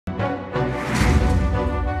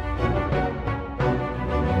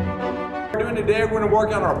doing today, we're gonna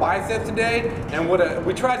work on our biceps today, and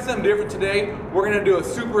we tried something different today. We're gonna do a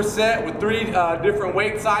super set with 3 different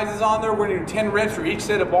weight sizes on there. We're gonna do 10 reps for each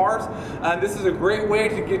set of bars. This is a great way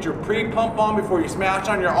to get your pre-pump on before you smash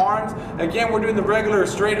on your arms. Again, we're doing the regular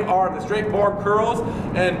straight arm, the straight bar curls,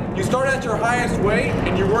 and you start at your highest weight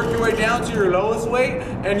and you work your way down to your lowest weight,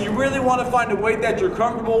 and you really wanna find a weight that you're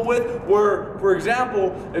comfortable with, where, for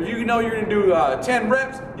example, if you know you're gonna do 10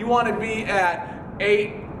 reps, you wanna be at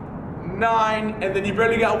 8, 9, and then you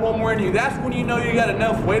barely got 1 more in you. That's when you know you got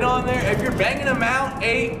enough weight on there. If you're banging them out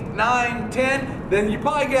 8, 9, 10, then you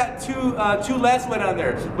probably got two less weight on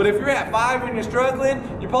there. But if you're at 5 and you're struggling,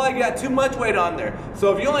 you probably got too much weight on there.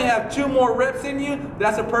 So if you only have 2 more reps in you,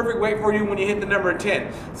 that's a perfect weight for you when you hit the number 10.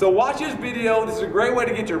 So watch this video. This is a great way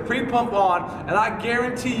to get your pre-pump on, and I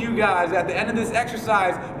guarantee you guys at the end of this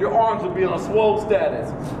exercise, your arms will be on swole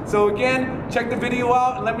status. So again, check the video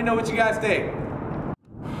out and let me know what you guys think.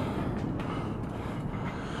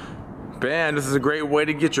 Man, this is a great way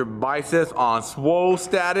to get your biceps on swole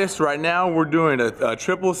status. Right now we're doing a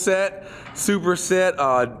triple set, super set,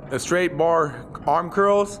 a straight bar arm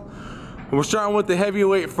curls. We're starting with the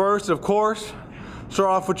heavyweight first, of course. Start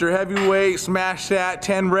off with your heavyweight, smash that,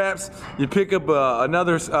 10 reps. You pick up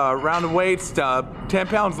another round of weights, 10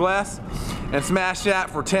 pounds less, and smash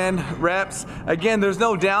that for 10 reps. Again, there's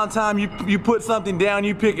no downtime. You put something down,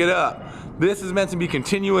 you pick it up. This is meant to be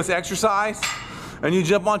continuous exercise. And you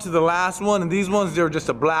jump onto the last one, and these ones, they're just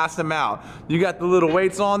to blast them out. You got the little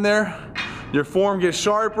weights on there, your form gets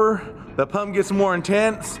sharper, the pump gets more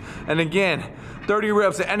intense, and again, 30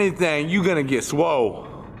 reps of anything, you're gonna get swole.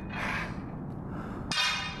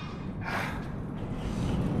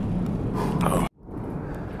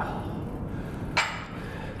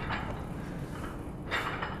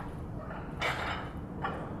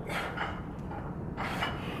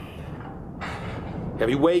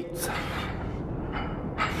 Heavy weights.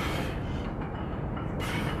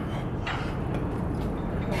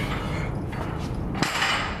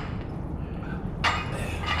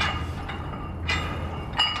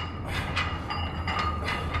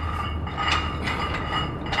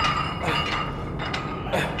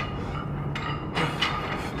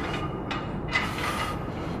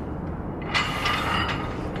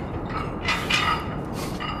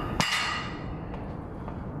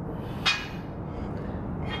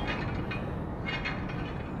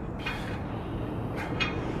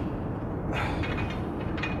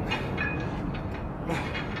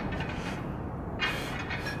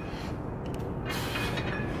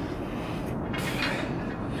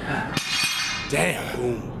 Damn.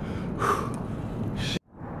 Boom.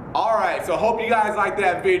 Alright, so I hope you guys like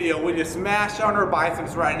that video. We just smashed on our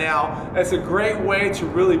biceps right now. It's a great way to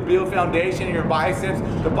really build foundation in your biceps.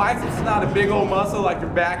 The biceps is not a big old muscle like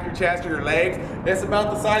your back, your chest, or your legs. It's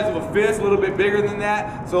about the size of a fist, a little bit bigger than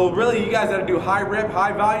that. So really, you guys gotta do high rep,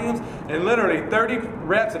 high volumes, and literally 30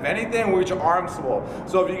 reps of anything will get your arms swole.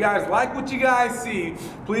 So if you guys like what you guys see,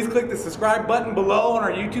 please click the subscribe button below on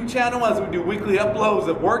our YouTube channel as we do weekly uploads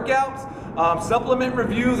of workouts, supplement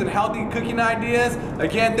reviews, and healthy cooking ideas.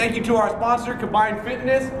 Again, thank you to our sponsor, Combined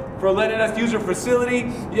Fitness, for letting us use your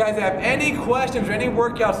facility. You guys have any questions or any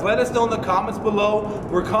workouts, let us know in the comments below.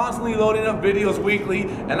 We're constantly loading up videos weekly,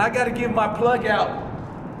 and I gotta give my plug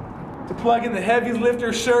out to plug in the Heavy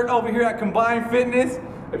Lifter shirt over here at Combined Fitness.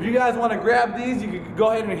 If you guys want to grab these, you can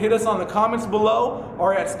go ahead and hit us on the comments below,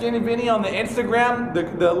 or at Skinny Vinny on the Instagram.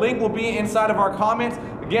 The link will be inside of our comments.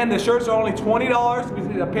 Again, the shirts are only $20.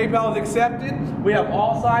 PayPal is accepted. We have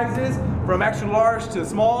all sizes, from extra large to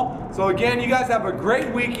small. So again, you guys have a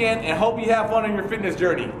great weekend, and hope you have fun on your fitness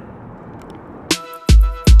journey.